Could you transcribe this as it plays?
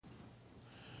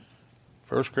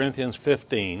1 Corinthians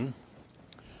 15,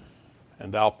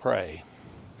 and I'll pray.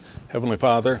 Heavenly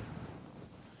Father,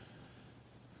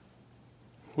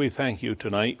 we thank you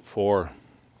tonight for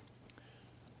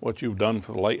what you've done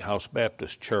for the Lighthouse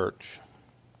Baptist Church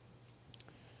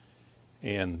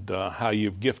and how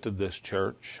you've gifted this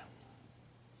church.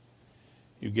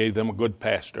 You gave them a good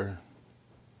pastor.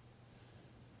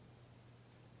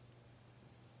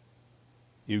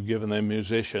 You've given them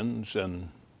musicians and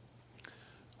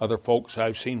other folks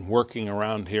I've seen working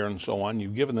around here and so on.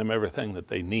 You've given them everything that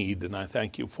they need, and I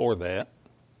thank you for that.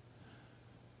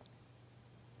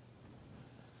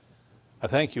 I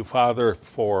thank you, Father,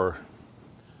 for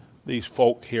these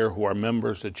folk here who are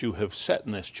members that you have set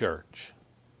in this church.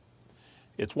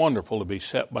 It's wonderful to be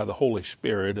set by the Holy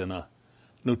Spirit in a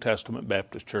New Testament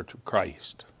Baptist Church of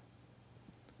Christ.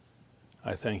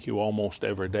 I thank you almost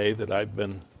every day that I've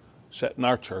been setting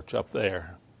our church up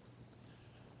there.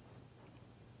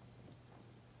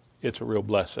 It's a real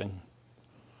blessing.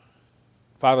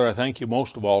 Father, I thank you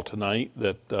most of all tonight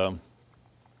that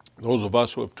those of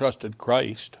us who have trusted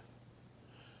Christ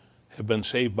have been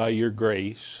saved by your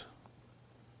grace.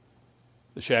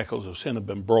 The shackles of sin have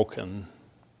been broken.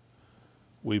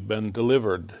 We've been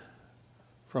delivered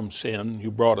from sin. You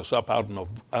brought us up out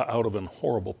of an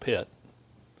horrible pit,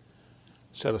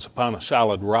 set us upon a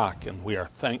solid rock, and we are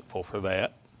thankful for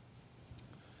that.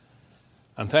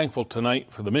 I'm thankful tonight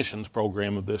for the missions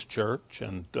program of this church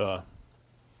and for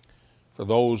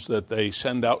those that they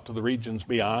send out to the regions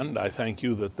beyond. I thank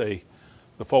you that the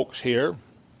folks here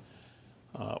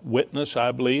witness,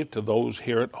 I believe, to those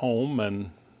here at home,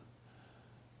 and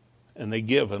they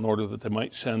give in order that they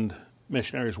might send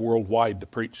missionaries worldwide to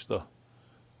preach the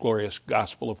glorious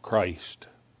gospel of Christ.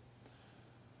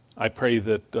 I pray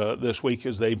that this week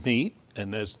as they meet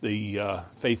and as the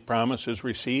faith promise is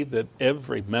received, that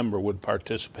every member would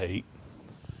participate.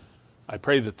 I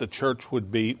pray that the church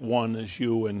would be one as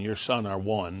you and your Son are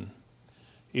one,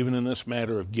 even in this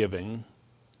matter of giving.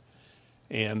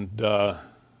 And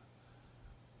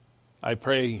I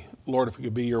pray, Lord, if it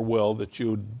could be your will, that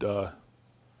you'd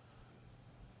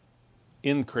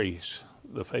increase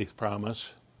the faith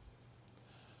promise,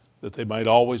 that they might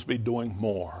always be doing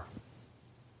more.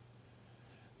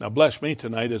 Now bless me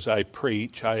tonight as I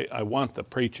preach. I want the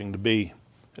preaching to be,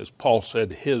 as Paul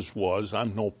said his was.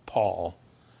 I'm no Paul.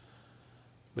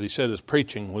 But he said his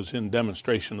preaching was in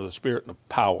demonstration of the Spirit and of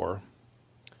power.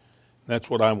 That's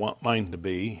what I want mine to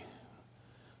be.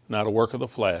 Not a work of the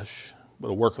flesh, but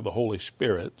a work of the Holy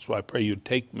Spirit. So I pray you'd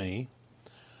take me.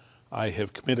 I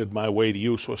have committed my way to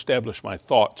you, so establish my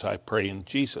thoughts, I pray in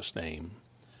Jesus' name.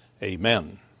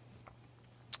 Amen.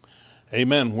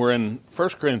 Amen. We're in 1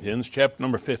 Corinthians chapter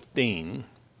number 15,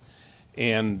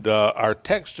 and our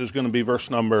text is going to be verse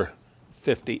number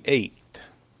 58.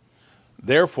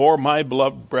 Therefore, my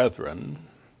beloved brethren,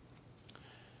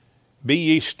 be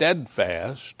ye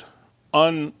steadfast,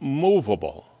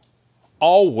 unmovable,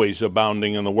 always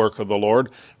abounding in the work of the Lord,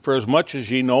 for as much as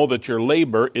ye know that your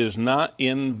labor is not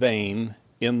in vain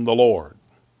in the Lord.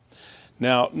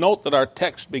 Now, note that our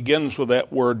text begins with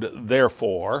that word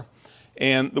therefore.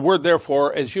 And the word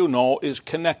therefore, as you know, is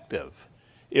connective.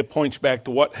 It points back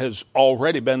to what has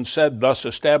already been said, thus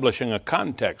establishing a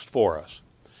context for us.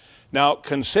 Now,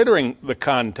 considering the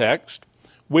context,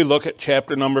 we look at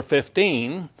chapter number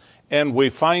 15, and we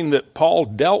find that Paul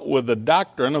dealt with the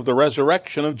doctrine of the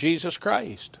resurrection of Jesus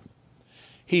Christ.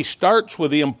 He starts with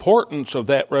the importance of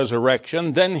that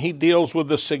resurrection, then he deals with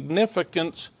the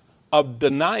significance of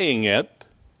denying it,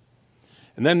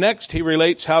 and then next he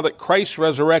relates how that Christ's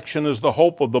resurrection is the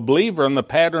hope of the believer and the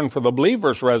pattern for the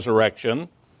believer's resurrection.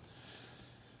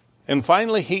 And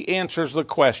finally he answers the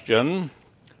question,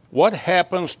 what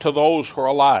happens to those who are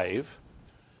alive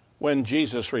when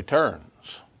Jesus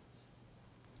returns?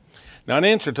 Now in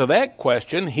answer to that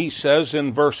question, he says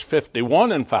in verse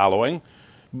 51 and following,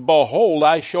 behold,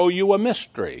 I show you a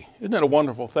mystery. Isn't it a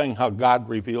wonderful thing how God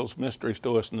reveals mysteries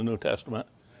to us in the New Testament?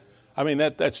 I mean,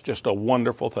 that's just a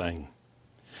wonderful thing.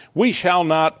 We shall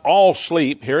not all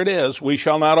sleep, here it is, we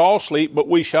shall not all sleep, but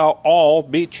we shall all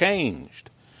be changed.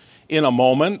 In a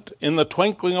moment, in the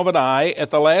twinkling of an eye,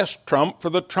 at the last trump, for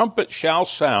the trumpet shall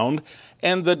sound,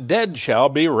 and the dead shall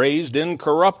be raised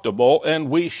incorruptible, and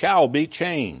we shall be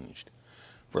changed.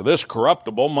 For this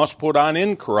corruptible must put on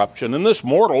incorruption, and this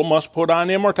mortal must put on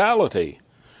immortality.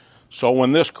 So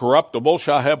when this corruptible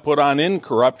shall have put on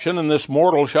incorruption, and this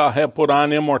mortal shall have put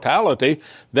on immortality,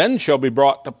 then shall be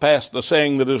brought to pass the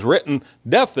saying that is written,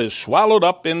 death is swallowed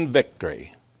up in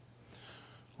victory.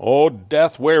 O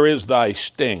death, where is thy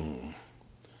sting?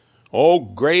 O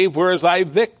grave, where is thy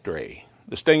victory?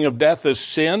 The sting of death is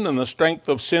sin, and the strength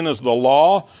of sin is the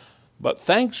law. But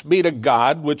thanks be to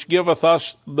God, which giveth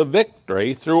us the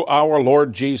victory through our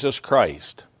Lord Jesus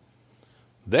Christ.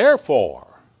 Therefore,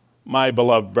 my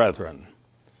beloved brethren,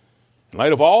 in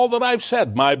light of all that I've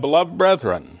said, my beloved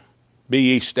brethren, be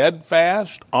ye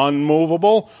steadfast,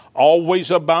 unmovable,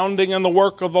 always abounding in the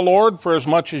work of the Lord, for as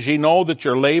much as ye know that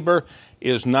your labor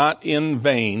is not in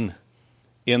vain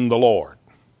in the Lord.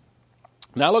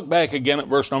 Now look back again at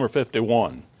verse number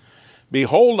 51.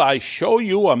 Behold, I show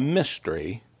you a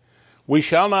mystery. We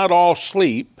shall not all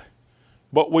sleep,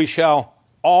 but we shall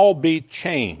all be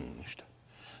changed.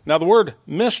 Now the word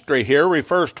mystery here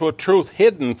refers to a truth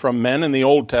hidden from men in the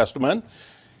Old Testament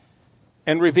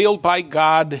and revealed by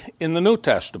God in the New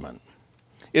Testament.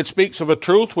 It speaks of a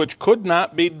truth which could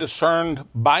not be discerned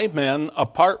by men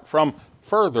apart from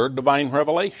further divine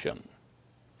revelation.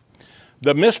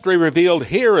 The mystery revealed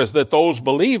here is that those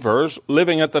believers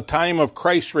living at the time of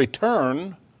Christ's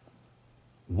return,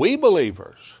 we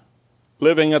believers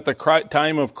living at the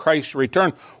time of Christ's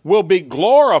return, will be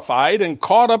glorified and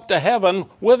caught up to heaven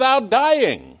without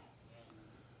dying.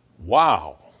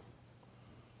 Wow.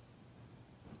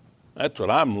 That's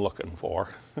what I'm looking for.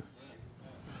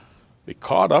 Be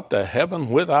caught up to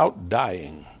heaven without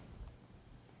dying.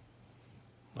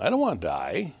 I don't want to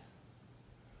die.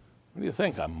 What do you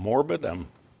think? I'm morbid. I don't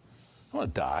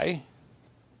want to die.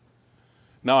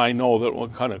 Now I know that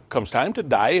when it comes time to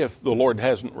die, if the Lord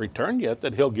hasn't returned yet,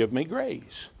 that he'll give me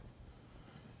grace.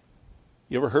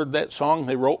 You ever heard that song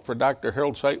they wrote for Dr.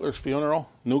 Harold Seitler's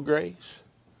funeral? New grace.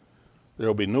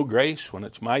 There'll be new grace when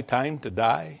it's my time to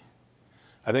die.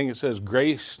 I think it says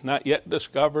grace not yet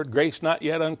discovered, grace not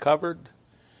yet uncovered,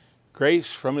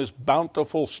 grace from his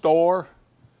bountiful store.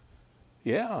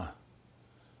 Yeah.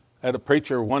 I had a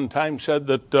preacher one time said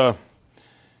that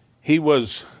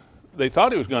they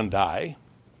thought he was going to die,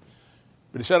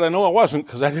 but he said, I know I wasn't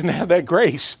because I didn't have that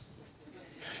grace.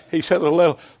 He said, a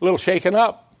little shaken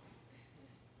up.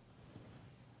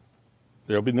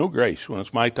 There'll be new grace when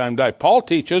it's my time to die. Paul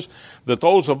teaches that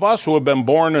those of us who have been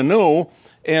born anew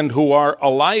and who are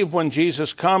alive when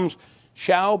Jesus comes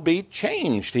shall be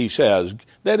changed, he says.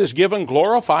 That is, given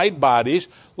glorified bodies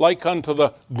like unto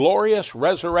the glorious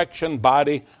resurrection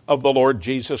body of the Lord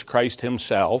Jesus Christ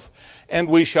himself, and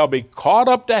we shall be caught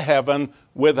up to heaven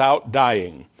without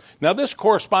dying. Now this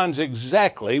corresponds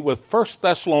exactly with 1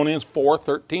 Thessalonians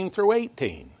 4:13 through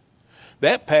 18.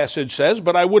 That passage says,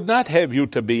 But I would not have you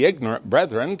to be ignorant,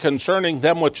 brethren, concerning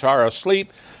them which are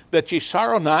asleep, that ye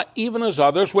sorrow not, even as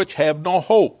others which have no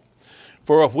hope.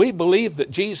 For if we believe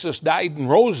that Jesus died and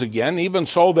rose again, even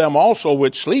so them also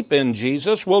which sleep in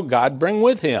Jesus will God bring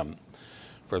with him.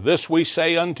 For this we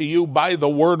say unto you by the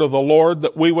word of the Lord,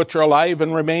 that we which are alive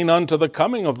and remain unto the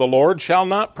coming of the Lord shall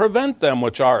not prevent them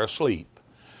which are asleep.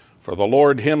 For the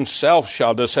Lord himself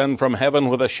shall descend from heaven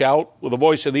with a shout, with the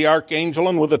voice of the archangel,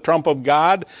 and with the trump of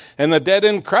God, and the dead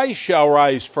in Christ shall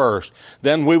rise first.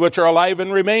 Then we which are alive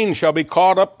and remain shall be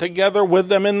caught up together with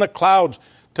them in the clouds,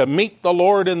 to meet the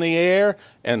Lord in the air,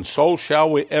 and so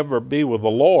shall we ever be with the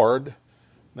Lord.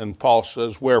 Then Paul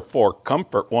says, Wherefore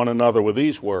comfort one another with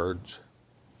these words.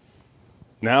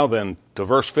 Now then, to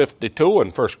verse 52 in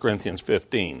 1 Corinthians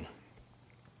 15.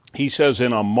 He says,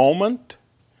 In a moment,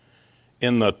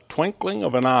 in the twinkling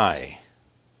of an eye.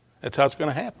 That's how it's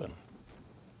going to happen.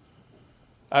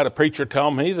 I had a preacher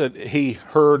tell me that he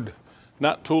heard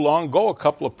not too long ago a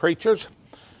couple of preachers.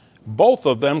 Both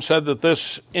of them said that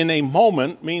this in a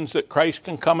moment means that Christ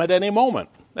can come at any moment.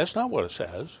 That's not what it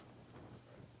says.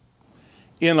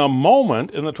 In a moment,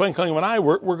 in the twinkling of an eye,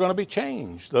 we're going to be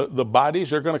changed. The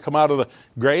bodies are going to come out of the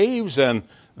graves, and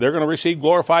they're going to receive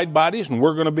glorified bodies, and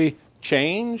we're going to be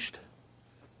changed,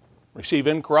 receive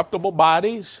incorruptible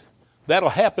bodies. That'll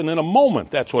happen in a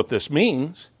moment. That's what this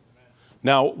means.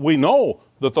 Now, we know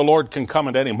that the Lord can come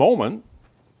at any moment.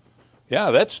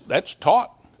 Yeah, that's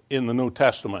taught in the New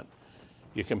Testament.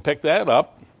 You can pick that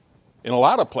up in a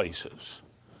lot of places.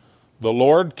 The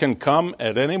Lord can come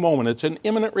at any moment. It's an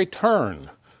imminent return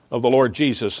of the Lord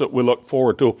Jesus that we look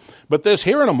forward to. But this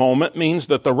here in a moment means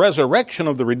that the resurrection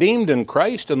of the redeemed in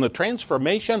Christ and the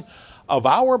transformation of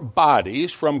our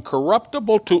bodies from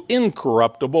corruptible to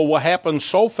incorruptible will happen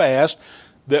so fast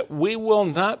that we will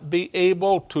not be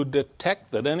able to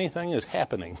detect that anything is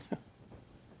happening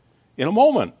in a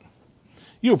moment.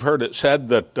 You've heard it said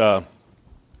that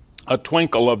a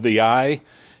twinkle of the eye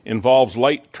involves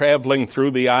light traveling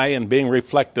through the eye and being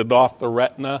reflected off the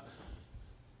retina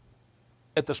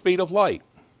at the speed of light.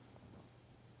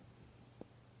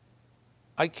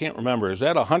 I can't remember. Is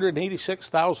that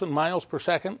 186,000 miles per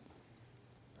second?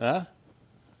 At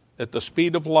the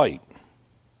speed of light.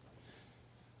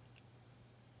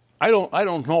 I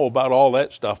don't know about all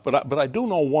that stuff, but I do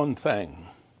know one thing.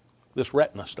 This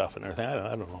retina stuff and everything, I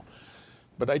don't know.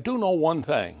 But I do know one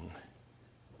thing.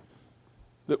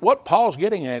 That what Paul's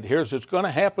getting at here is it's going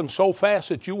to happen so fast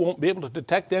that you won't be able to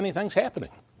detect anything's happening.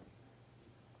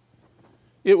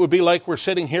 It would be like we're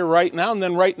sitting here right now, and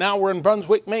then right now we're in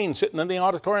Brunswick, Maine, sitting in the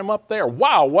auditorium up there.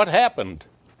 Wow, what happened?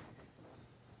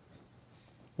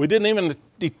 We didn't even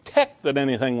detect that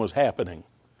anything was happening.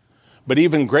 But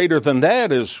even greater than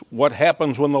that is what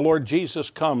happens when the Lord Jesus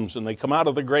comes and they come out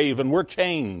of the grave and we're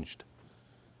changed.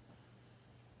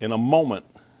 In a moment,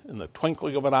 in the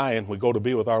twinkling of an eye, and we go to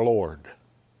be with our Lord.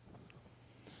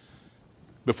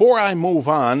 Before I move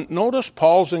on, notice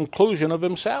Paul's inclusion of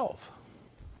himself.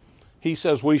 He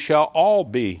says we shall all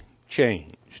be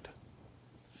changed.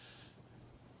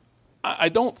 I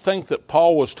don't think that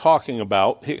Paul was talking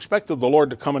about, he expected the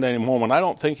Lord to come at any moment. I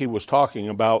don't think he was talking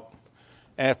about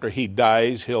after he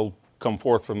dies, he'll come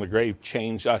forth from the grave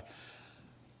changed.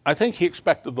 I think he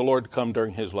expected the Lord to come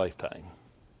during his lifetime.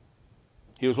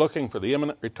 He was looking for the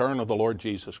imminent return of the Lord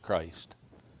Jesus Christ.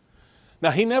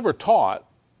 Now, he never taught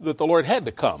that the Lord had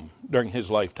to come during his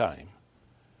lifetime.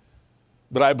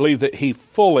 But I believe that he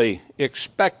fully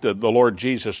expected the Lord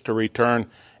Jesus to return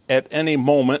at any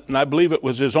moment, and I believe it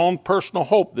was his own personal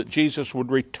hope that Jesus would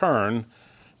return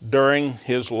during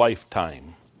his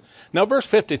lifetime. Now, verse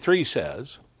 53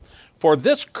 says, "For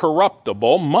this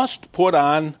corruptible must put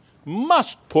on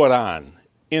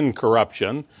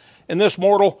incorruption, and this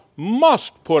mortal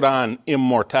must put on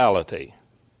immortality."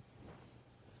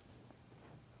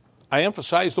 I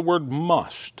emphasize the word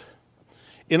must.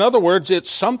 In other words, it's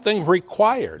something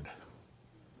required.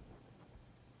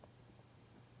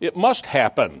 It must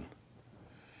happen.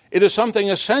 It is something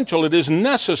essential. It is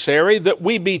necessary that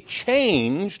we be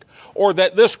changed, or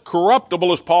that this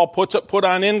corruptible, as Paul puts it, put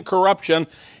on incorruption.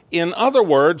 In other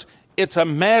words, it's a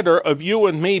matter of you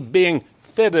and me being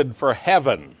fitted for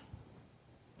heaven.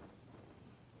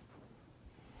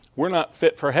 We're not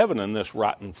fit for heaven in this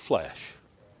rotten flesh.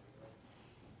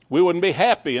 We wouldn't be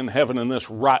happy in heaven in this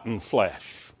rotten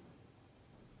flesh.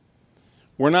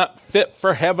 We're not fit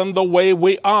for heaven the way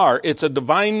we are. It's a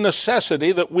divine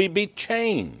necessity that we be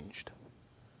changed,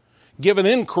 given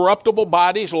incorruptible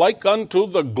bodies like unto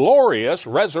the glorious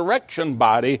resurrection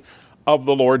body of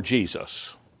the Lord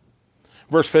Jesus.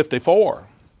 Verse 54,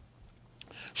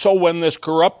 "So when this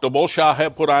corruptible shall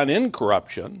have put on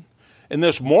incorruption, and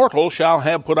this mortal shall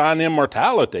have put on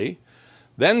immortality,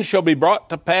 then shall be brought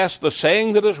to pass the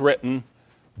saying that is written,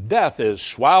 Death is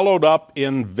swallowed up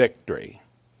in victory."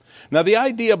 Now, the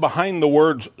idea behind the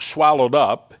words swallowed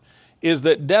up is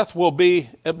that death will be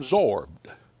absorbed.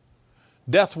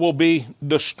 Death will be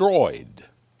destroyed.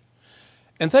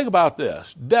 And think about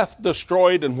this. Death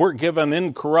destroyed, and we're given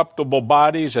incorruptible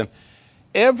bodies, and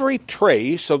every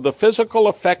trace of the physical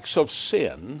effects of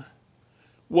sin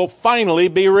will finally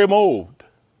be removed.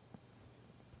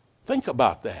 Think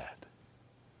about that.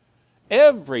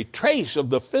 Every trace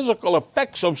of the physical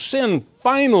effects of sin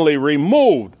finally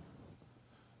removed.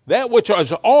 That which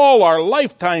has all our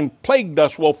lifetime plagued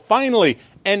us will finally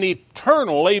and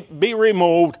eternally be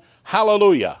removed.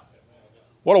 Hallelujah.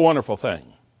 What a wonderful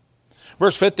thing.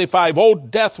 Verse 55, "O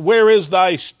death, where is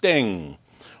thy sting?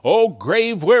 O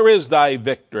grave, where is thy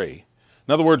victory?"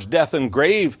 In other words, death and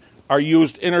grave are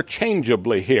used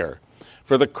interchangeably here.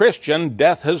 For the Christian,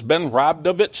 death has been robbed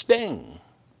of its sting.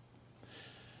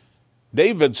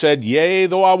 David said, "Yea,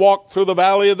 though I walk through the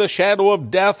valley of the shadow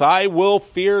of death, I will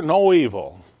fear no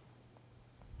evil."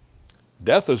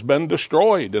 Death has been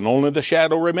destroyed, and only the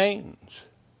shadow remains.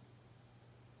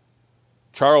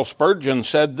 Charles Spurgeon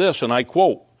said this, and I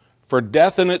quote, "For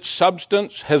death in its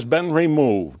substance has been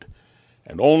removed,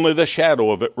 and only the shadow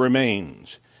of it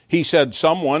remains." He said,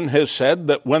 "Someone has said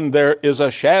that when there is a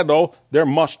shadow, there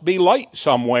must be light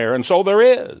somewhere, and so there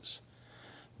is.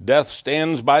 Death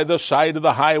stands by the side of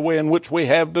the highway in which we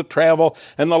have to travel,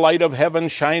 and the light of heaven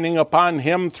shining upon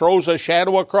him throws a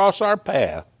shadow across our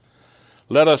path.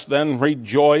 Let us then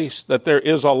rejoice that there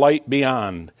is a light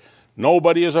beyond.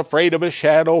 Nobody is afraid of a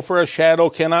shadow, for a shadow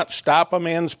cannot stop a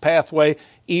man's pathway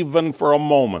even for a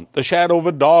moment. The shadow of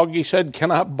a dog," he said,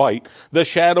 "cannot bite. The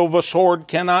shadow of a sword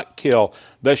cannot kill.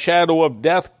 The shadow of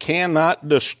death cannot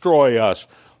destroy us.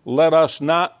 Let us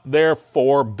not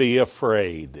therefore be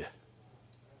afraid."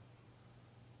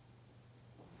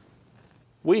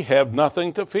 We have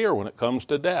nothing to fear when it comes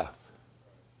to death.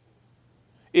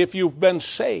 If you've been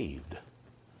saved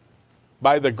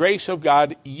by the grace of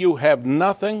God, you have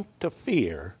nothing to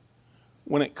fear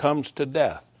when it comes to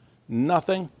death.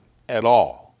 Nothing at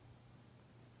all.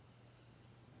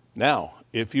 Now,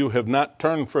 if you have not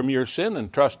turned from your sin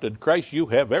and trusted Christ, you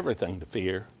have everything to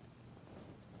fear.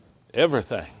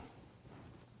 Everything.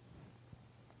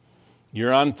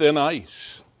 You're on thin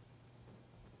ice.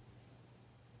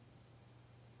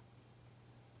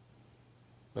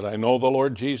 But I know the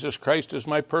Lord Jesus Christ is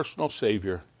my personal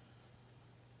Savior.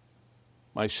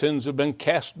 My sins have been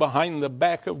cast behind the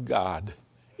back of God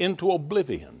into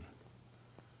oblivion.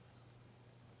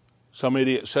 Some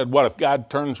idiot said, what if God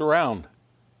turns around?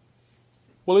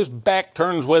 Well, his back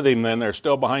turns with him, then they're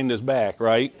still behind his back,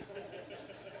 right?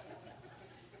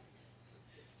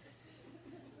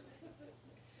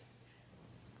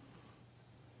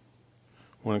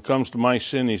 When it comes to my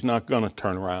sin, he's not going to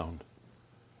turn around.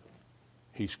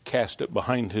 He's cast it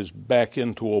behind his back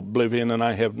into oblivion, and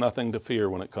I have nothing to fear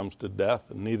when it comes to death,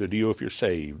 and neither do you if you're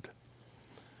saved.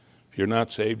 If you're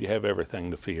not saved, you have everything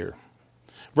to fear.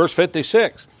 Verse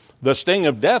 56, the sting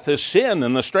of death is sin,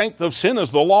 and the strength of sin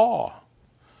is the law.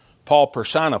 Paul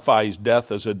personifies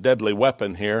death as a deadly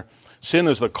weapon here. Sin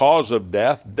is the cause of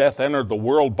death. Death entered the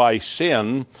world by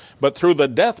sin, but through the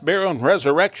death, burial, and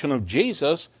resurrection of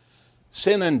Jesus,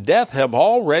 sin and death have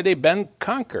already been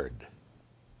conquered.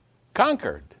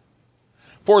 Conquered.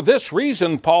 For this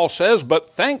reason, Paul says,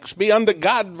 but thanks be unto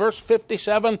God, verse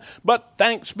 57, but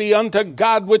thanks be unto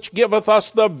God which giveth us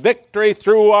the victory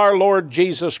through our Lord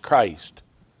Jesus Christ.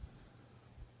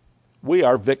 We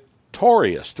are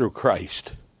victorious through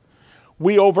Christ.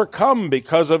 We overcome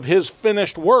because of his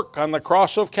finished work on the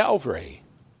cross of Calvary.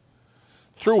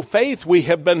 Through faith, we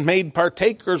have been made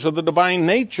partakers of the divine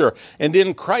nature, and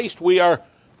in Christ we are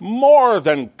more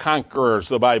than conquerors,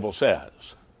 the Bible says.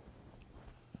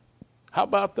 How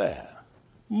about that?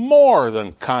 More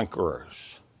than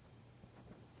conquerors.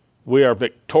 We are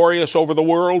victorious over the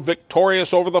world,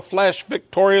 victorious over the flesh,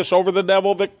 victorious over the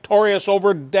devil, victorious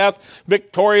over death,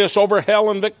 victorious over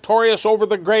hell, and victorious over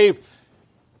the grave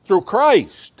through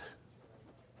Christ.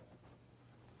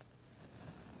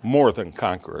 More than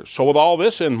conquerors. So with all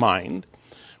this in mind,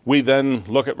 we then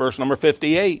look at verse number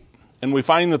 58, and we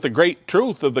find that the great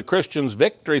truth of the Christian's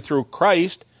victory through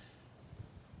Christ,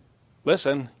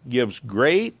 listen, gives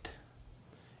great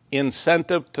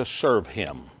incentive to serve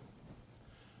him.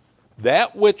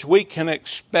 That which we can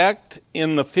expect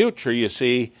in the future, you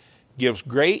see, gives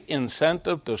great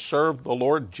incentive to serve the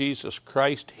Lord Jesus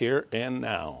Christ here and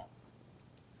now.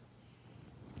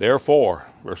 Therefore,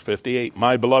 verse 58,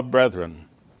 my beloved brethren,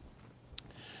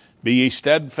 be ye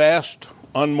steadfast,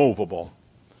 unmovable,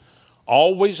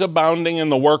 always abounding in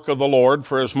the work of the Lord,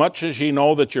 for as much as ye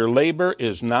know that your labor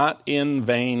is not in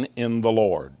vain in the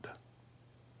Lord.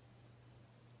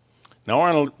 Now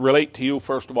I want to relate to you,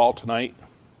 first of all, tonight,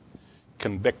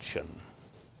 conviction.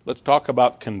 Let's talk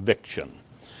about conviction.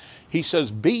 He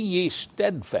says, be ye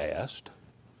steadfast,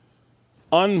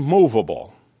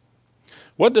 unmovable.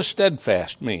 What does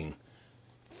steadfast mean?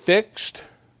 Fixed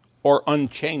or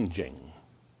unchanging.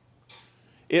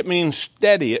 It means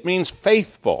steady. It means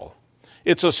faithful.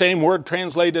 It's the same word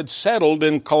translated settled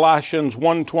in Colossians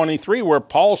 1:23, where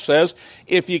Paul says,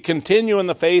 if you continue in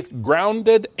the faith,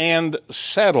 grounded and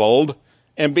settled,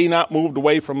 and be not moved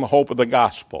away from the hope of the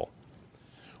gospel.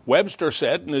 Webster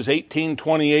said in his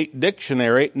 1828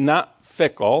 dictionary, not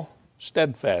fickle,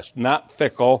 steadfast, not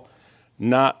fickle,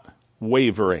 not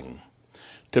wavering.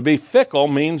 To be fickle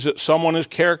means that someone is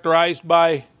characterized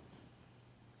by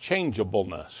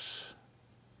changeableness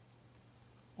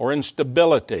or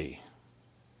instability.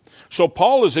 So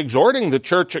Paul is exhorting the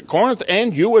church at Corinth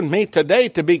and you and me today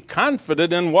to be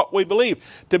confident in what we believe,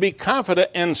 to be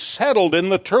confident and settled in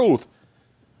the truth.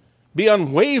 Be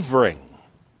unwavering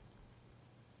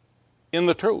in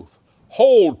the truth.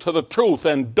 Hold to the truth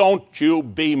and don't you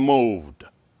be moved.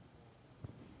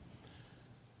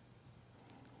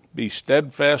 Be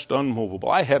steadfast, unmovable.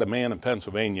 I had a man in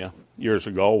Pennsylvania years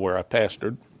ago where I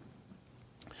pastored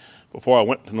before I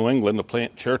went to New England to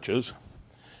plant churches.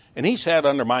 And he sat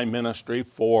under my ministry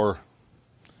for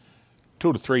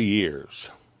 2 to 3 years.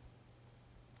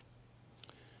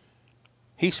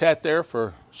 He sat there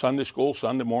for Sunday school,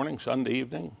 Sunday morning, Sunday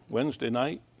evening, Wednesday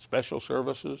night, special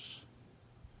services.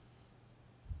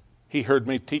 He heard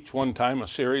me teach one time a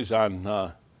series on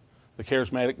the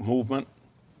charismatic movement,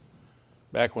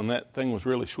 back when that thing was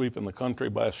really sweeping the country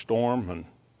by a storm, and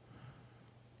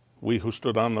we who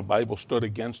stood on the Bible stood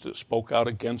against it, spoke out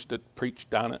against it,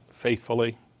 preached on it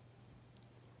faithfully.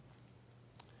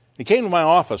 He came to my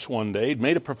office one day. He'd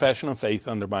made a profession of faith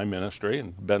under my ministry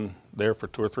and been there for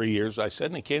 2 or 3 years, I said.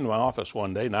 And he came to my office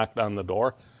one day, knocked on the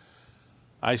door.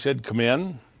 I said, come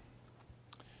in.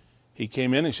 He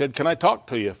came in. He said, can I talk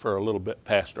to you for a little bit,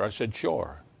 Pastor? I said,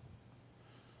 sure.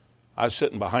 I was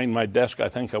sitting behind my desk. I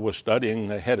think I was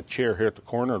studying. I had a chair here at the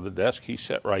corner of the desk. He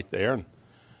sat right there. And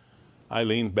I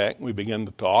leaned back and we began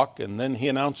to talk, and then he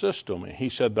announced this to me. He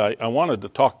said, I wanted to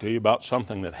talk to you about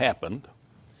something that happened.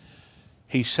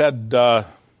 He said,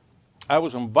 I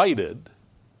was invited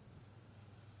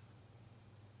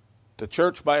to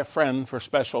church by a friend for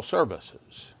special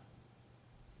services.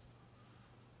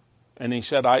 And he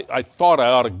said, I thought I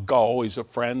ought to go. He's a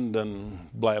friend and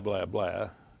blah, blah,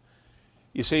 blah.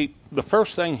 You see, the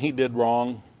first thing he did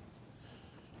wrong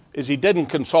is he didn't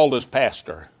consult his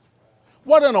pastor.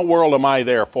 What in the world am I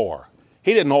there for?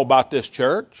 He didn't know about this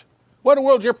church. What in the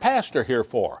world is your pastor here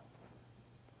for?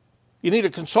 You need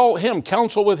to consult him,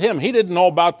 counsel with him. He didn't know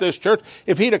about this church.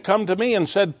 If he'd have come to me and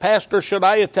said, Pastor, should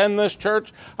I attend this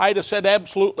church? I'd have said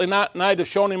absolutely not, and I'd have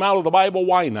shown him out of the Bible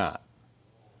why not.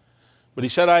 But he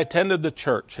said, I attended the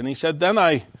church. And he said, then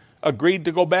I agreed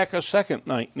to go back a second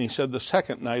night. And he said, the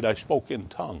second night I spoke in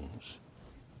tongues.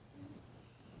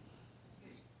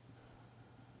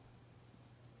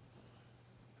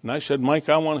 And I said, Mike,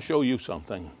 I want to show you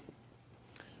something.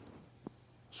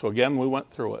 So again, we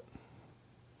went through it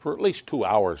for at least 2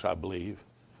 hours, I believe.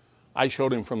 I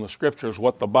showed him from the scriptures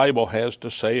what the Bible has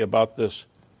to say about this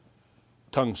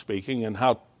tongue speaking and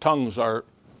how tongues are,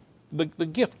 the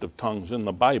gift of tongues in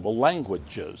the Bible,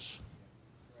 languages.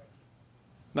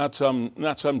 Not some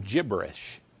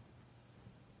gibberish.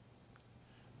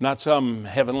 Not some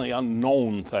heavenly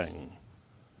unknown thing.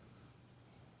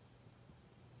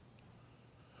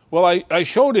 Well, I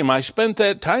showed him. I spent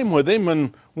that time with him,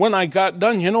 and when I got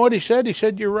done, you know what he said? He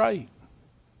said, you're right.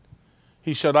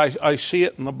 He said, I see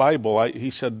it in the Bible. He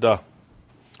said,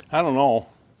 I don't know.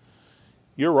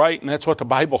 You're right, and that's what the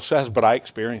Bible says, but I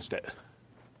experienced it. Of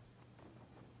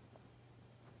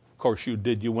course you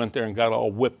did. You went there and got all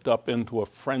whipped up into a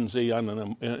frenzy in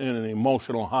an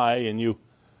emotional high, and you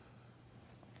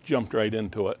jumped right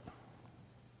into it.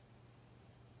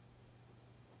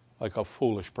 Like a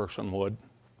foolish person would.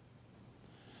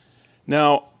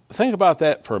 Now, think about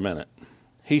that for a minute.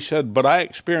 He said, but I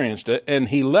experienced it, and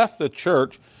he left the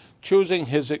church choosing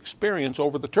his experience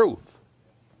over the truth.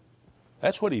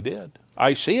 That's what he did.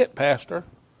 I see it, Pastor.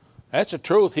 That's the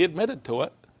truth. He admitted to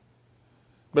it.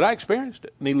 But I experienced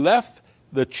it. And he left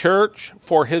the church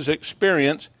for his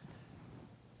experience.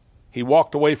 He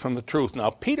walked away from the truth. Now,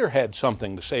 Peter had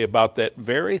something to say about that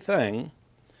very thing,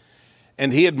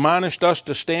 and he admonished us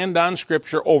to stand on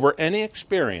Scripture over any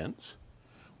experience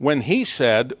when he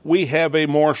said, we have a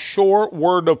more sure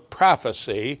word of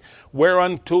prophecy,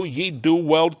 whereunto ye do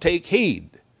well take heed.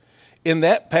 In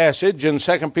that passage in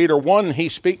 2 Peter 1, he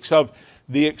speaks of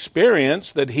the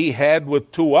experience that he had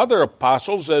with two other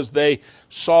apostles as they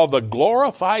saw the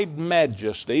glorified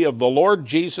majesty of the Lord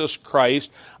Jesus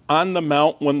Christ on the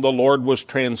mount when the Lord was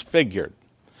transfigured.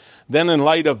 Then in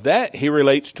light of that, he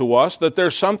relates to us that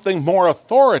there's something more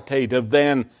authoritative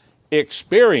than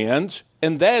experience,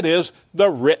 and that is the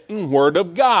written Word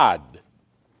of God.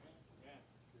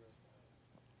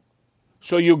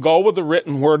 So you go with the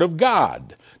written Word of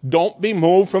God. Don't be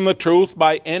moved from the truth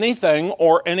by anything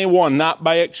or anyone, not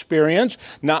by experience,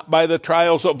 not by the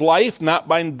trials of life, not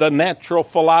by the natural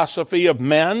philosophy of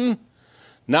men,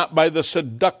 not by the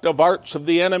seductive arts of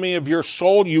the enemy of your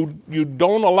soul. You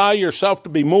don't allow yourself to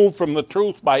be moved from the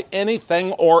truth by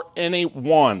anything or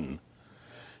anyone.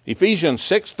 Ephesians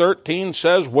 6:13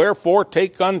 says, wherefore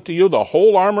take unto you the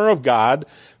whole armor of God,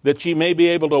 that ye may be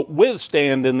able to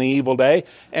withstand in the evil day,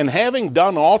 and having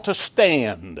done all to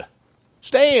stand.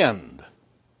 Stand.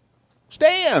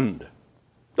 Stand.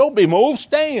 Don't be moved,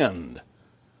 stand.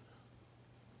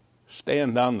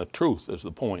 Stand on the truth is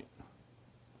the point.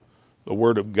 The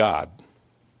Word of God.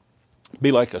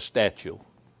 Be like a statue.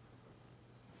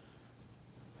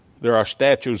 There are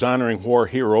statues honoring war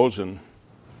heroes in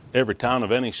every town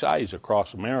of any size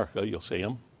across America. You'll see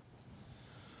them.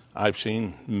 I've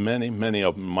seen many, many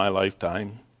of them in my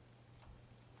lifetime.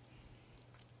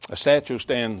 A statue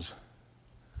stands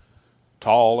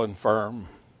tall and firm.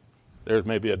 There's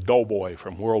maybe a doughboy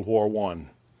from World War I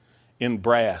in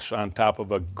brass on top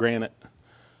of a granite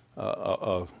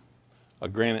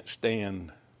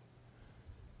stand.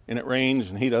 And it rains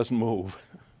and he doesn't move.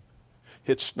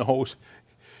 It snows.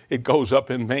 It goes up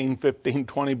in Maine 15,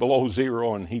 20 below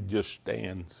zero, and he just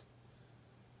stands.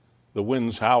 The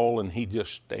winds howl and he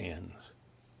just stands.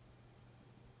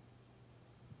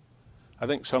 I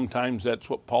think sometimes that's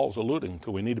what Paul's alluding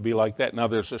to. We need to be like that. Now,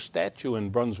 there's a statue in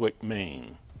Brunswick,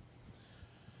 Maine.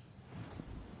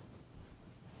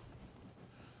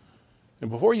 And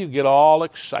before you get all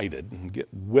excited and get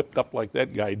whipped up like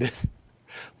that guy did,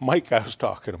 Mike I was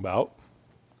talking about,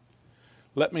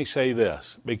 let me say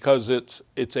this, because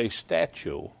it's a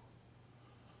statue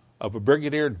of a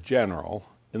brigadier general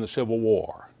in the Civil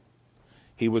War.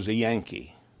 He was a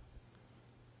Yankee.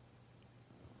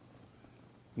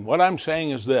 And what I'm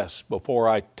saying is this, before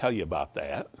I tell you about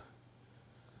that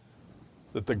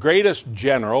the greatest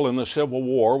general in the Civil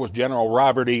War was General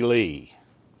Robert E. Lee.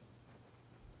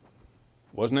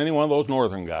 Wasn't any one of those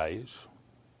northern guys.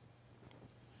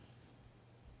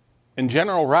 And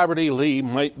General Robert E. Lee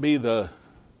might be the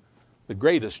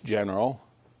greatest general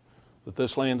that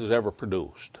this land has ever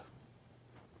produced.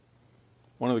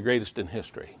 One of the greatest in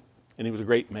history. And he was a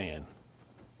great man.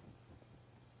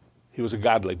 He was a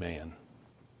godly man.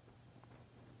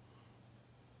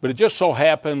 But it just so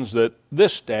happens that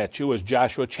this statue is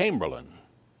Joshua Chamberlain.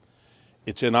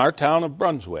 It's in our town of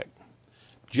Brunswick.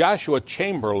 Joshua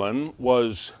Chamberlain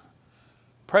was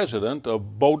president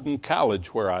of Bowdoin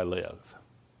College, where I live.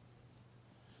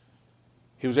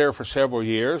 He was there for several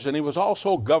years, and he was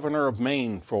also governor of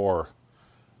Maine for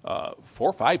 4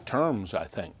 or 5 terms, I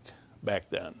think, back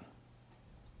then.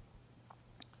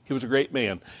 He was a great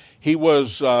man. He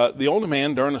was the only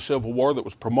man during the Civil War that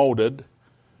was promoted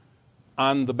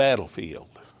on the battlefield.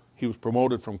 He was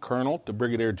promoted from colonel to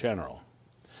brigadier general.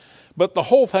 But the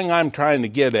whole thing I'm trying to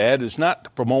get at is not to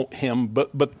promote him,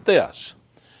 but this.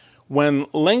 When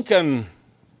Lincoln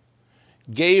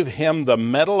gave him the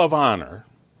Medal of Honor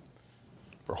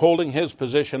for holding his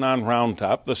position on Round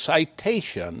Top, the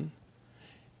citation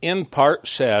in part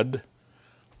said,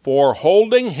 for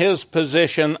holding his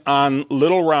position on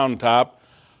Little Round Top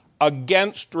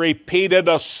against repeated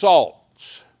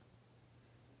assaults.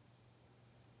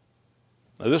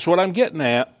 Now, this is what I'm getting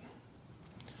at.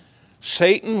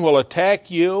 Satan will attack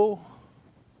you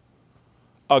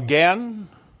again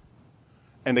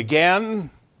and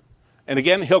again and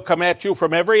again. He'll come at you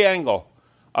from every angle.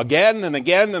 Again and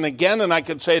again and again, and I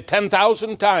could say it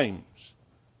 10,000 times.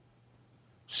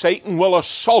 Satan will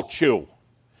assault you.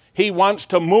 He wants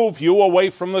to move you away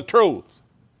from the truth.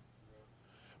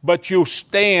 But you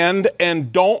stand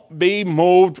and don't be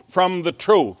moved from the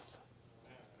truth.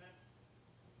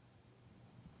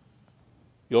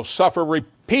 You'll suffer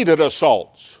repeated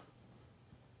assaults,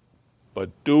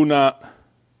 but do not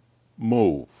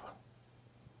move.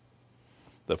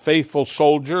 The faithful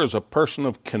soldier is a person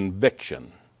of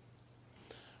conviction.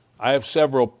 I have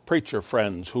several preacher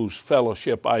friends whose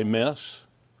fellowship I miss.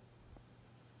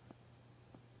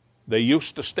 They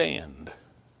used to stand,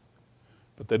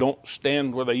 but they don't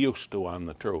stand where they used to on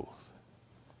the truth.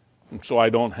 And so I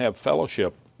don't have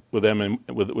fellowship with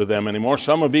them anymore.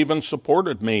 Some have even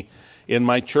supported me in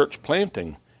my church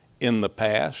planting in the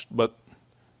past, but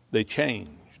they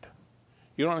changed.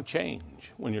 You don't want to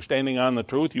change. When you're standing on the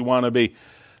truth, you want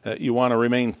to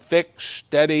remain fixed,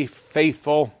 steady,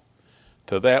 faithful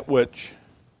to that which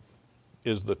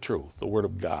is the truth, the Word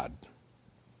of God.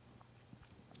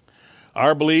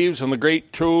 Our beliefs and the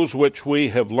great truths which we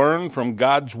have learned from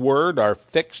God's Word are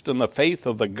fixed in the faith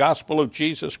of the gospel of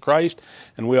Jesus Christ,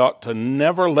 and we ought to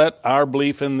never let our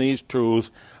belief in these truths,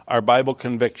 our Bible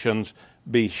convictions,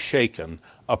 be shaken.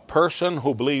 A person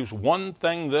who believes one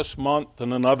thing this month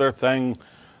and another thing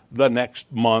the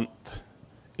next month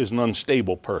is an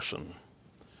unstable person.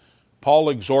 Paul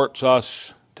exhorts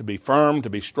us to be firm, to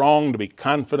be strong, to be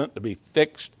confident, to be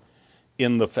fixed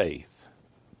in the faith.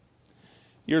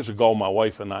 Years ago, my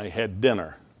wife and I had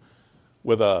dinner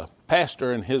with a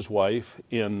pastor and his wife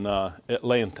in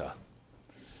Atlanta.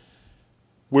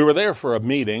 We were there for a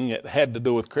meeting. It had to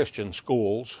do with Christian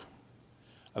schools.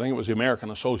 I think it was the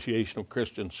American Association of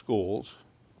Christian Schools.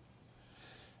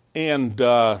 And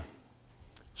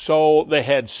so they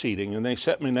had seating, and they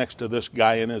set me next to this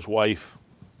guy and his wife.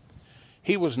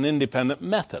 He was an independent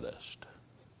Methodist,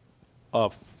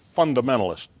 a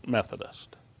fundamentalist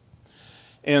Methodist.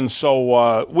 And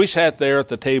so we sat there at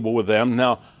the table with them.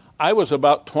 Now, I was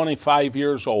about 25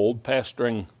 years old,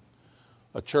 pastoring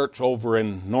a church over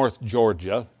in North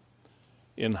Georgia,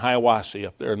 in Hiawassee,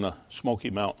 up there in the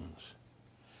Smoky Mountains.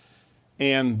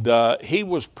 And he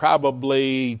was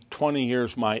probably 20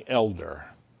 years my elder.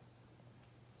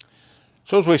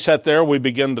 So as we sat there, we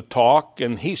began to talk,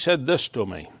 and he said this to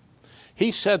me.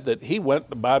 He said that he went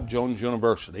to Bob Jones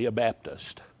University, a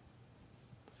Baptist.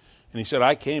 And he said,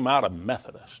 I came out a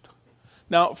Methodist.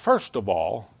 Now, first of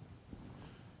all,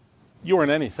 you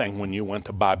weren't anything when you went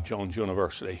to Bob Jones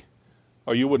University,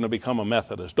 or you wouldn't have become a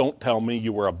Methodist. Don't tell me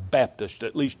you were a Baptist.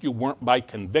 At least you weren't by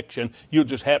conviction. You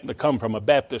just happened to come from a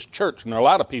Baptist church, and there are a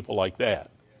lot of people like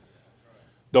that.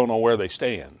 Don't know where they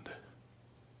stand.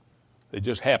 They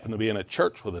just happen to be in a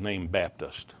church with the name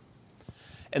Baptist.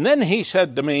 And then he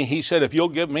said to me, he said, if you'll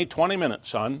give me 20 minutes,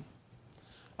 son,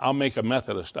 I'll make a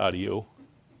Methodist out of you.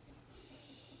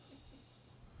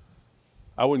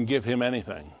 I wouldn't give him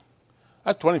anything. I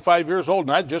was 25 years old,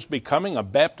 and I'd just becoming a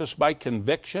Baptist by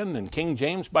conviction and King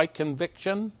James by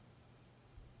conviction.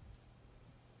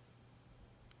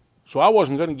 So I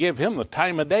wasn't going to give him the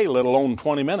time of day, let alone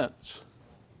 20 minutes.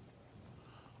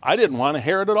 I didn't want to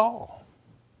hear it at all.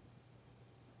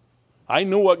 I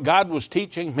knew what God was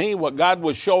teaching me, what God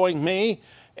was showing me,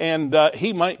 and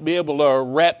he might be able to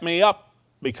wrap me up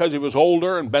because he was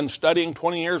older and been studying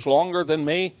 20 years longer than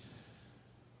me.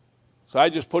 So I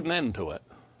just put an end to it.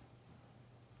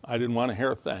 I didn't want to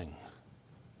hear a thing.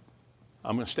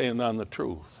 I'm going to stand on the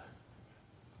truth.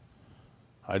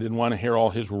 I didn't want to hear all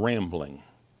his rambling.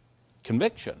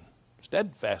 Conviction,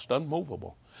 steadfast,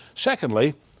 unmovable.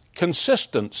 Secondly,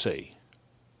 consistency.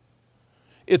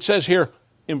 It says here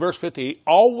in verse 50,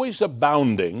 always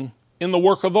abounding in the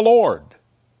work of the Lord.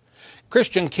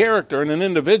 Christian character in an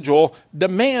individual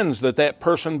demands that that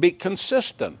person be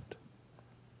consistent,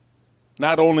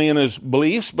 not only in his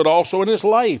beliefs, but also in his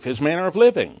life, his manner of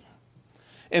living.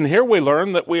 And here we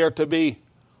learn that we are to be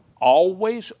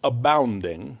always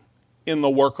abounding in the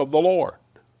work of the Lord.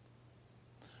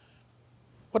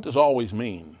 What does always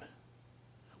mean?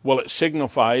 Well, it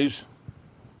signifies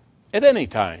at any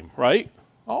time, right?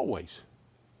 Always.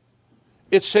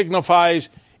 It signifies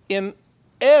in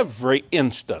every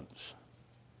instance,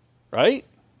 right?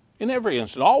 In every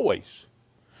instance, always.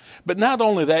 But not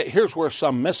only that, here's where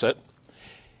some miss it.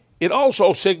 It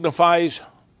also signifies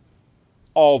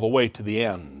all the way to the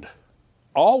end.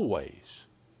 Always.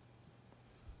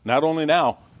 Not only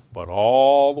now, but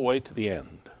all the way to the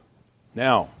end.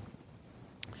 Now,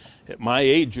 at my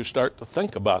age, you start to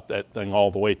think about that thing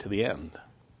all the way to the end.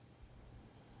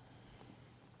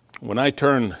 When I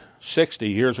turned 60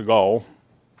 years ago,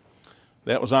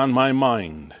 that was on my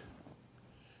mind.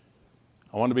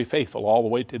 I want to be faithful all the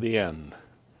way to the end.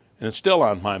 And it's still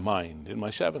on my mind in my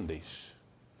 70s.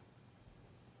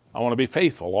 I want to be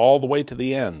faithful all the way to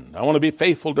the end. I want to be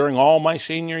faithful during all my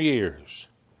senior years.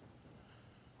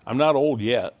 I'm not old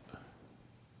yet.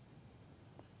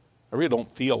 I really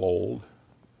don't feel old.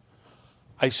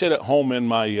 I sit at home in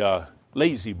my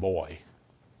lazy boy.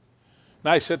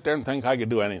 And I sit there and think I could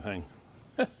do anything.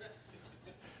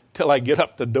 Till I get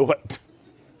up to do it.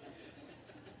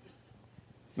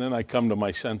 And then I come to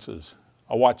my senses.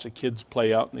 I watch the kids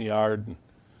play out in the yard. And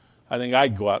I think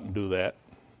I'd go out and do that.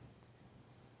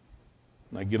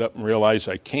 And I get up and realize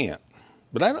I can't.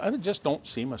 But I just don't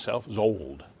see myself as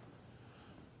old.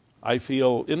 I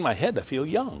feel, in my head, I feel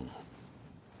young.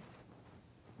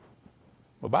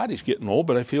 My body's getting old,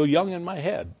 but I feel young in my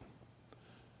head.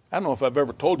 I don't know if I've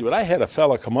ever told you, but I had a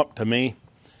fella come up to me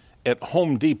at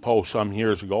Home Depot some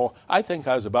years ago. I think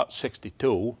I was about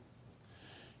 62.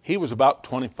 He was about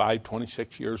 25,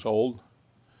 26 years old.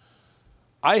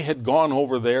 I had gone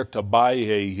over there to buy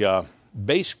a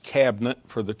base cabinet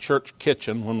for the church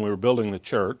kitchen when we were building the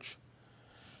church.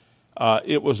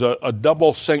 It was a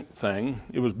double sink thing.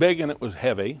 It was big and it was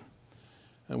heavy.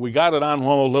 And we got it on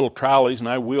one of the little trolleys, and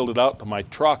I wheeled it out to my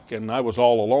truck, and I was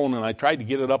all alone, and I tried to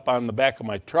get it up on the back of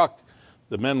my truck.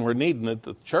 The men were needing it at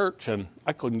the church, and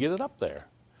I couldn't get it up there.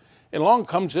 And along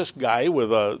comes this guy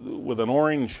with an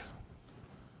orange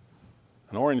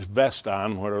vest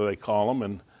on, whatever they call them,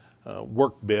 and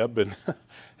work bib, and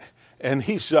and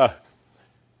he's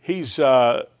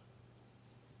about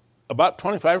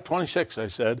 25 or 26, I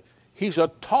said. He's a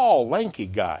tall, lanky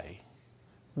guy,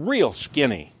 real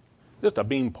skinny. Just a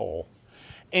beanpole.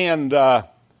 And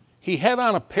he had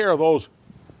on a pair of those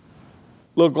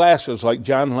little glasses like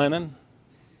John Lennon.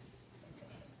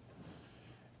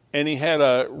 And he had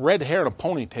a red hair and a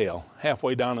ponytail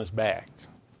halfway down his back.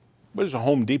 But he was a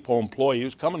Home Depot employee. He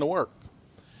was coming to work.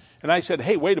 And I said,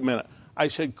 hey, wait a minute. I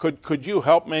said, could you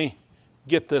help me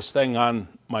get this thing on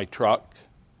my truck?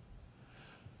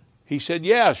 He said,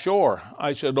 yeah, sure.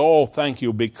 I said, oh, thank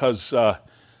you, because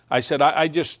I said, I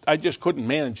just couldn't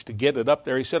manage to get it up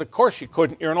there. He said, of course you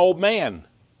couldn't. You're an old man.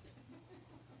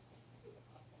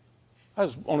 I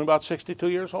was only about 62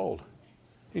 years old.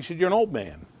 He said, you're an old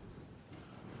man.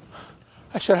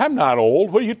 I said, I'm not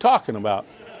old. What are you talking about?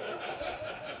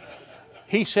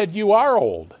 He said, you are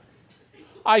old.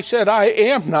 I said, I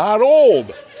am not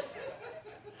old.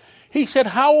 He said,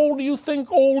 how old do you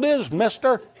think old is,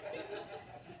 mister?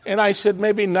 And I said,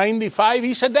 maybe 95.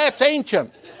 He said, that's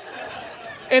ancient.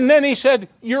 And then he said,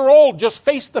 you're old, just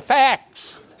face the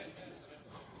facts.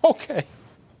 Okay.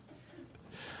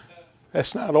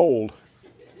 That's not old.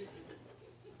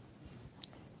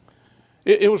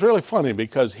 It was really funny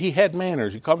because he had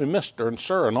manners. He called me mister and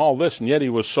sir and all this, and yet he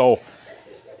was so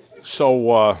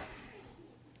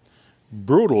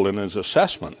brutal in his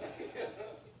assessment.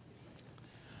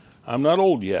 I'm not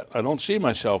old yet. I don't see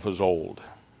myself as old.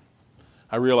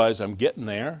 I realize I'm getting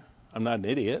there. I'm not an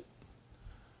idiot.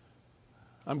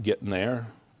 I'm getting there.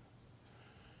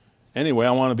 Anyway,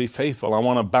 I want to be faithful. I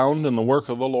want to abound in the work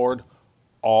of the Lord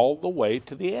all the way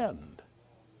to the end.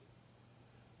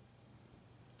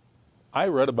 I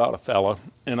read about a fella,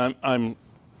 and I'm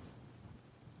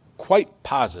quite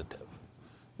positive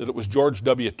that it was George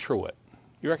W. Truett.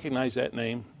 You recognize that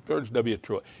name? George W.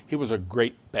 Truett. He was a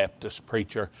great Baptist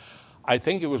preacher. I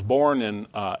think he was born in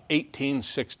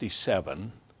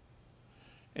 1867,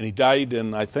 and he died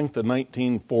in, I think, the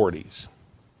 1940s.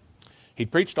 He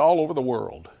preached all over the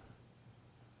world.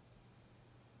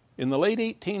 In the late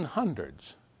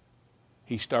 1800s,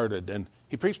 he started, and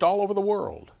he preached all over the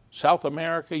world, South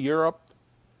America, Europe,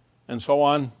 and so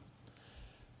on.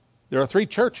 There are 3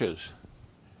 churches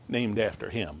named after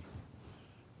him.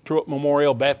 Truett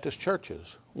Memorial Baptist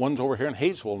Churches. One's over here in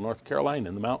Hayesville, North Carolina,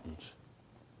 in the mountains.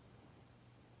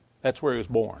 That's where he was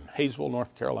born, Hayesville,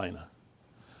 North Carolina.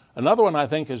 Another one, I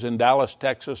think, is in Dallas,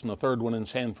 Texas, and the third one in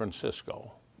San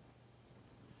Francisco.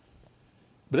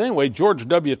 But anyway, George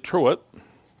W. Truett,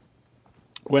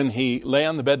 when he lay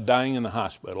on the bed dying in the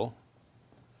hospital,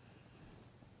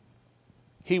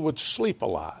 he would sleep a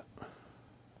lot.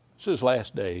 It's his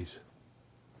last days.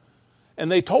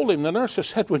 And they told him, the nurses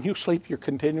said, when you sleep, you're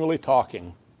continually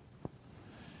talking.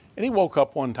 And he woke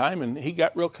up one time and he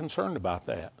got real concerned about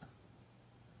that.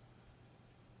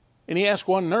 And he asked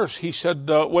one nurse, he said,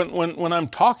 when I'm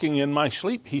talking in my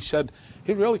sleep, he said,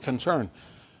 he's really concerned.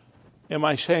 Am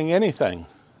I saying anything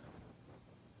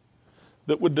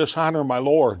that would dishonor my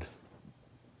Lord?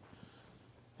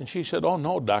 And she said, oh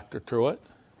no, Dr. Truett,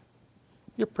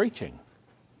 you're preaching.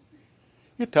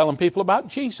 You're telling people about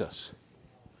Jesus.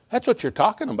 That's what you're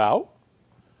talking about.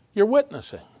 You're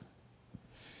witnessing.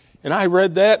 And I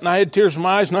read that and I had tears in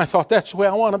my eyes and I thought, that's the way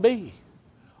I want to be.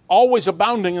 Always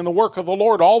abounding in the work of the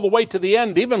Lord all the way to the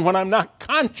end, even when I'm not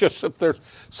conscious that there's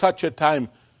such a time.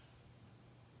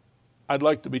 I'd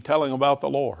like to be telling about the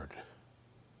Lord.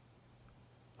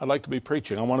 I'd like to be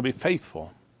preaching. I want to be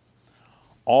faithful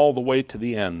all the way to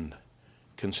the end.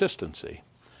 Consistency.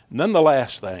 And then the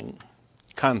last thing,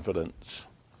 confidence.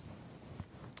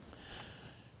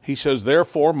 He says,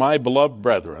 therefore, my beloved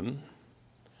brethren,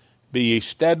 be ye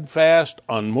steadfast,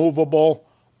 unmovable,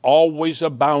 always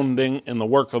abounding in the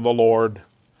work of the Lord.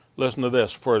 Listen to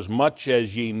this. For as much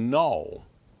as ye know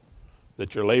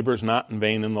that your labor is not in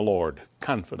vain in the Lord.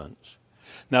 Confidence.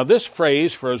 Now this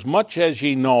phrase, for as much as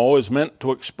ye know, is meant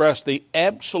to express the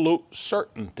absolute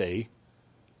certainty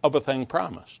of a thing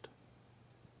promised.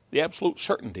 The absolute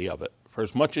certainty of it. For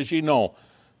as much as ye know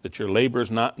that your labor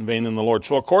is not in vain in the Lord.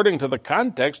 So according to the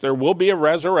context, there will be a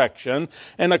resurrection,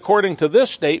 and according to this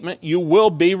statement, you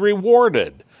will be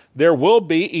rewarded. There will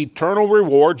be eternal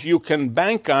rewards. You can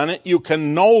bank on it. You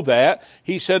can know that.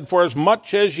 He said, for as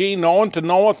much as ye know, and to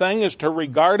know a thing is to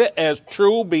regard it as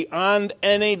true beyond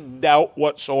any doubt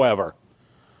whatsoever.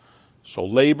 So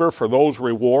labor for those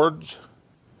rewards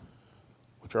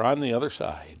which are on the other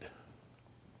side.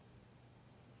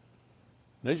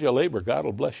 And as you labor, God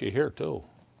will bless you here too.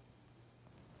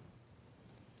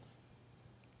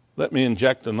 Let me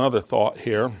inject another thought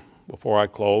here before I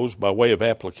close by way of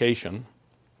application.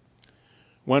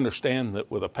 We understand that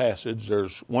with a passage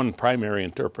there's one primary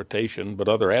interpretation, but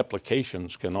other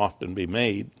applications can often be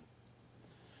made.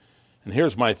 And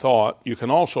here's my thought. You can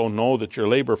also know that your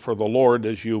labor for the Lord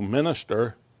as you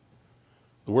minister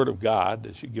the Word of God,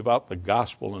 as you give out the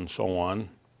gospel and so on,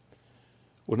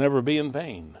 will never be in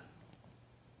vain.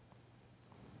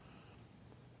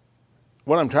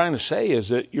 What I'm trying to say is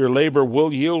that your labor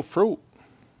will yield fruit,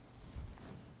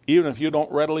 even if you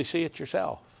don't readily see it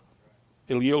yourself.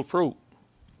 It'll yield fruit.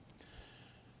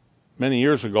 Many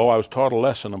years ago, I was taught a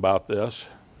lesson about this.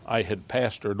 I had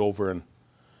pastored over in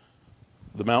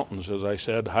the mountains, as I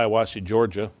said, Hiawassee,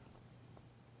 Georgia.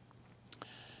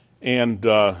 And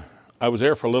I was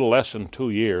there for a little less than 2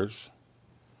 years.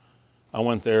 I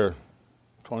went there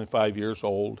 25 years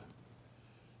old,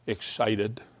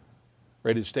 excited,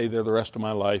 ready to stay there the rest of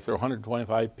my life. There were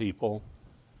 125 people.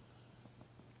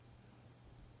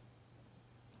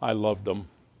 I loved them.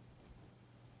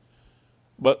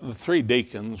 But the 3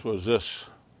 deacons was this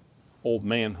old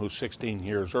man who 16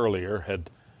 years earlier had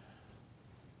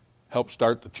helped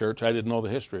start the church. I didn't know the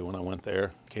history when I went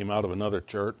there. Came out of another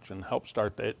church and helped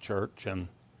start that church. And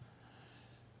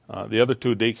the other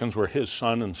 2 deacons were his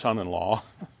son and son-in-law.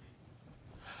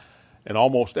 And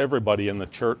almost everybody in the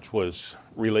church was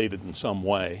related in some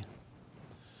way.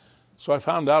 So I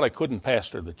found out I couldn't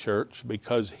pastor the church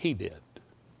because he did.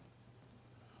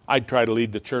 I'd try to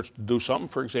lead the church to do something,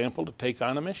 for example, to take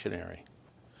on a missionary.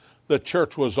 The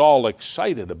church was all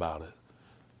excited about it.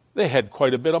 They had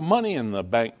quite a bit of money in the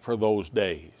bank for those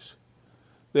days.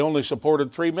 They only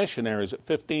supported 3 missionaries at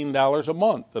 $15 a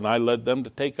month, and I led them to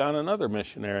take on another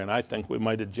missionary, and I think we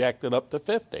might have jacked it up to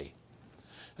 50.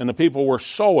 And the people were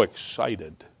so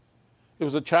excited. It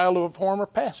was a child of a former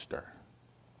pastor.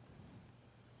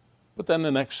 But then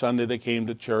the next Sunday they came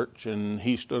to church, and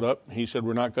he stood up and he said,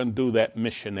 "We're not going to do that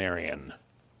missionarian."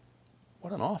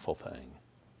 What an awful thing.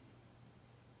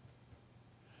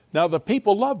 Now the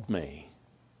people loved me,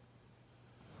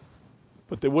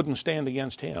 but they wouldn't stand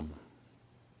against him.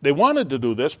 They wanted to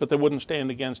do this, but they wouldn't stand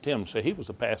against him. So he was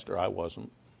a pastor, I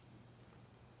wasn't.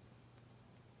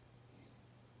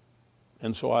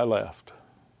 And so I left.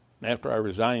 And after I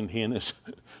resigned, he and his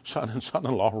son and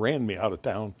son-in-law ran me out of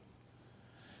town.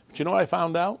 But you know what I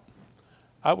found out?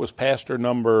 I was pastor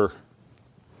number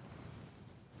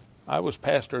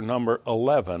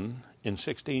 11 in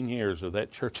 16 years of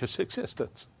that church's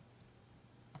existence.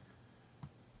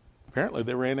 Apparently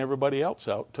they ran everybody else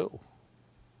out too.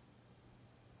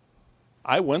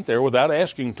 I went there without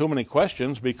asking too many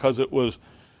questions because it was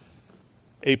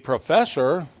a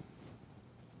professor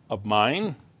of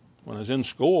mine when I was in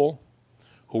school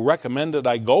who recommended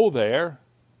I go there,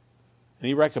 and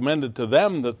he recommended to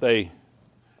them that they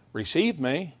receive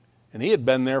me, and he had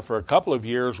been there for a couple of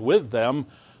years with them,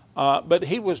 but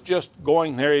he was just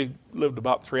going there. He lived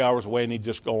about 3 hours away, and he'd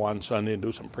just go on Sunday and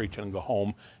do some preaching and go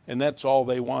home, and that's all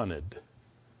they wanted.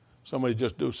 Somebody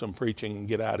just do some preaching and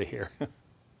get out of here.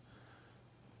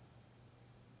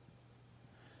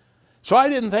 So I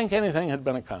didn't think anything had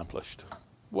been accomplished.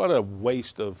 What a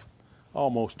waste of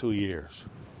almost 2 years.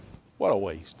 What a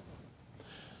waste.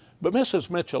 But Mrs.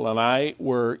 Mitchell and I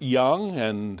were young,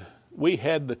 and we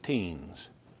had the teens.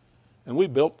 And we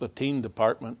built the teen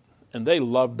department, and they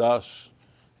loved us.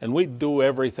 And we'd do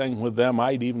everything with them.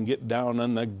 I'd even get down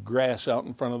on the grass out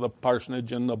in front of the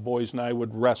parsonage, and the boys and I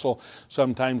would wrestle.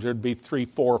 Sometimes there'd be 3,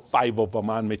 4, 5 of them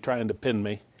on me trying to pin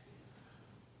me.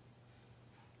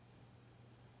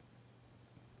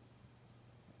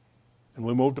 And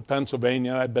we moved to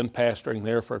Pennsylvania. I'd been pastoring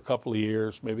there for a couple of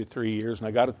years, maybe 3 years, and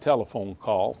I got a telephone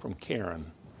call from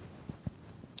Karen,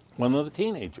 one of the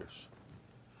teenagers.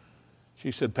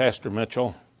 She said, "Pastor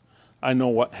Mitchell, I know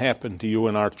what happened to you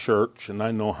in our church, and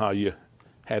I know how you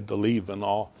had to leave and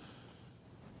all."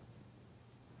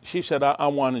 She said, I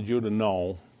wanted you to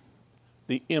know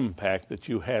the impact that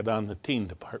you had on the teen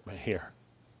department here.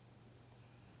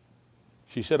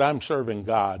 She said, "I'm serving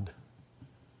God."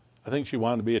 I think she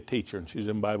wanted to be a teacher, and she's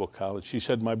in Bible college. She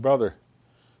said, "My brother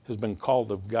has been called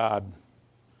of God,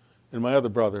 and my other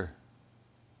brother,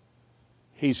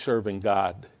 he's serving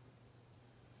God."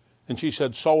 And she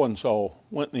said, "So-and-so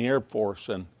went in the Air Force,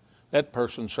 and that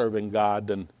person's serving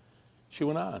God," and she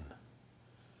went on.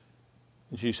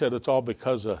 And she said, "It's all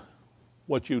because of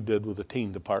what you did with the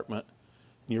teen department,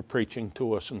 and you're preaching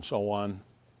to us and so on."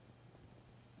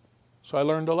 So I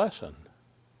learned a lesson.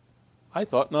 I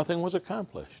thought nothing was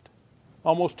accomplished.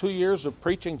 Almost 2 years of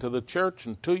preaching to the church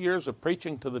and 2 years of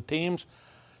preaching to the teens,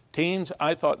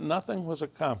 I thought nothing was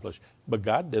accomplished. But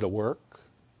God did a work,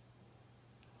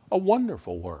 a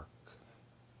wonderful work.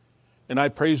 And I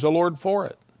praise the Lord for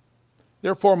it.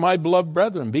 "Therefore, my beloved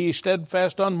brethren, be ye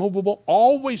steadfast, unmovable,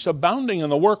 always abounding in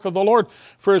the work of the Lord,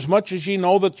 for as much as ye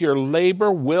know that your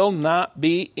labor will not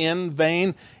be in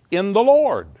vain in the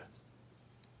Lord."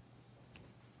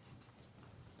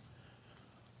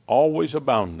 Always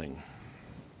abounding.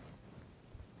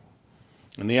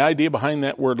 And the idea behind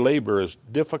that word labor is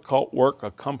difficult work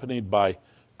accompanied by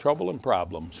trouble and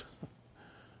problems.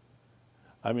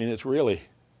 I mean, it's really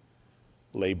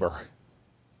labor.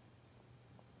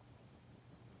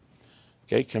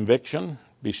 Okay, conviction,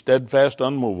 be steadfast,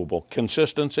 unmovable.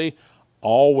 Consistency,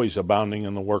 always abounding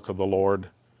in the work of the Lord.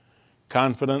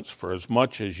 Confidence, for as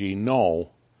much as ye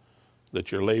know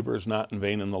that your labor is not in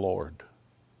vain in the Lord.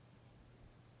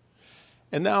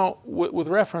 And now, with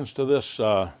reference to this,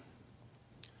 to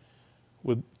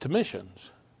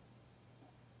missions,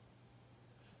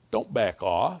 don't back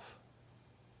off.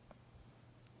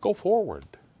 Go forward.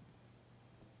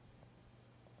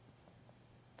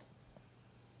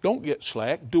 Don't get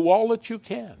slack. Do all that you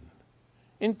can.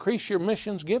 Increase your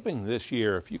missions giving this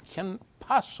year if you can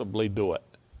possibly do it.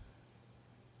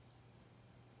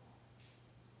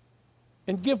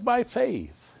 And give by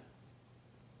faith.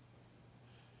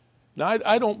 Now,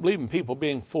 I don't believe in people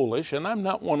being foolish, and I'm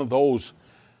not one of those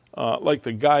like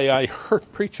the guy I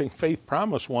heard preaching Faith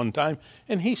Promise one time,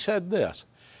 and he said this.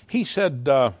 He said,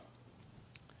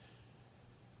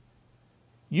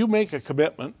 "You make a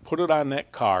commitment, put it on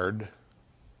that card,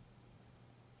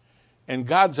 and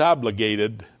God's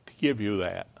obligated to give you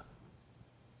that."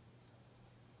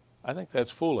 I think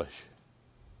that's foolish.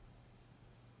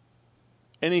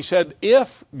 And he said,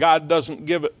 if God doesn't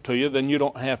give it to you, then you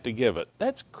don't have to give it.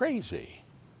 That's crazy.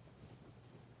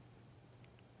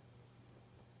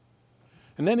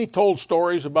 And then he told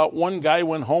stories about one guy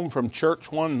went home from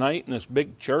church one night in this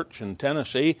big church in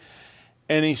Tennessee.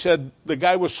 And he said the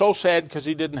guy was so sad because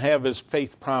he didn't have his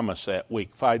faith promise that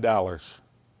week, $5.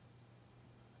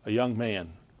 A young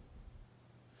man.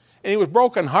 And he was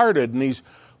brokenhearted, and he's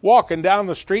walking down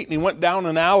the street, and he went down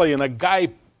an alley, and a guy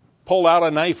pulled out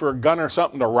a knife or a gun or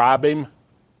something to rob him.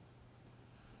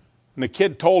 And the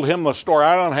kid told him the story.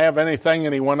 I don't have anything,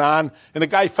 and he went on. And the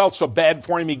guy felt so bad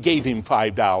for him, he gave him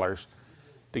 $5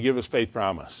 to give his faith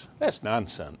promise. That's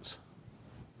nonsense.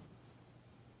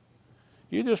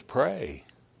 You just pray.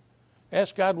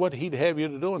 Ask God what he'd have you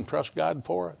to do and trust God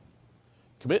for it.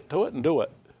 Commit to it and do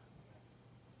it.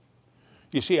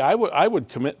 You see, I would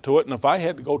commit to it, and if I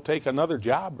had to go take another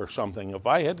job or something, if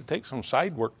I had to take some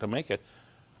side work to make it,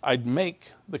 I'd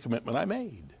make the commitment I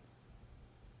made.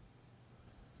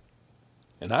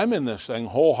 And I'm in this thing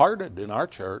wholehearted in our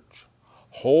church,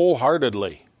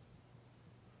 wholeheartedly.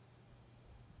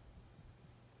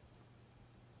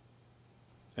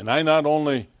 And I not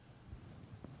only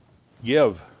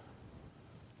give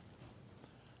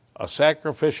a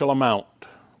sacrificial amount,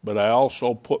 but I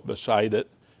also put beside it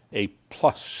a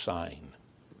plus sign.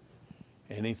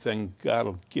 Anything God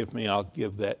will give me, I'll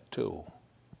give that too.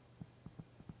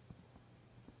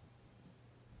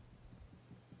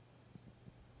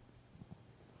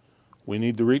 We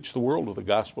need to reach the world with the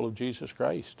gospel of Jesus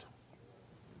Christ.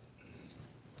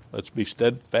 Let's be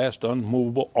steadfast,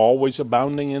 unmovable, always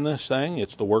abounding in this thing.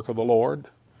 It's the work of the Lord.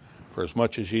 For as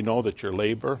much as ye know that your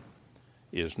labor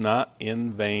is not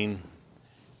in vain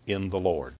in the Lord.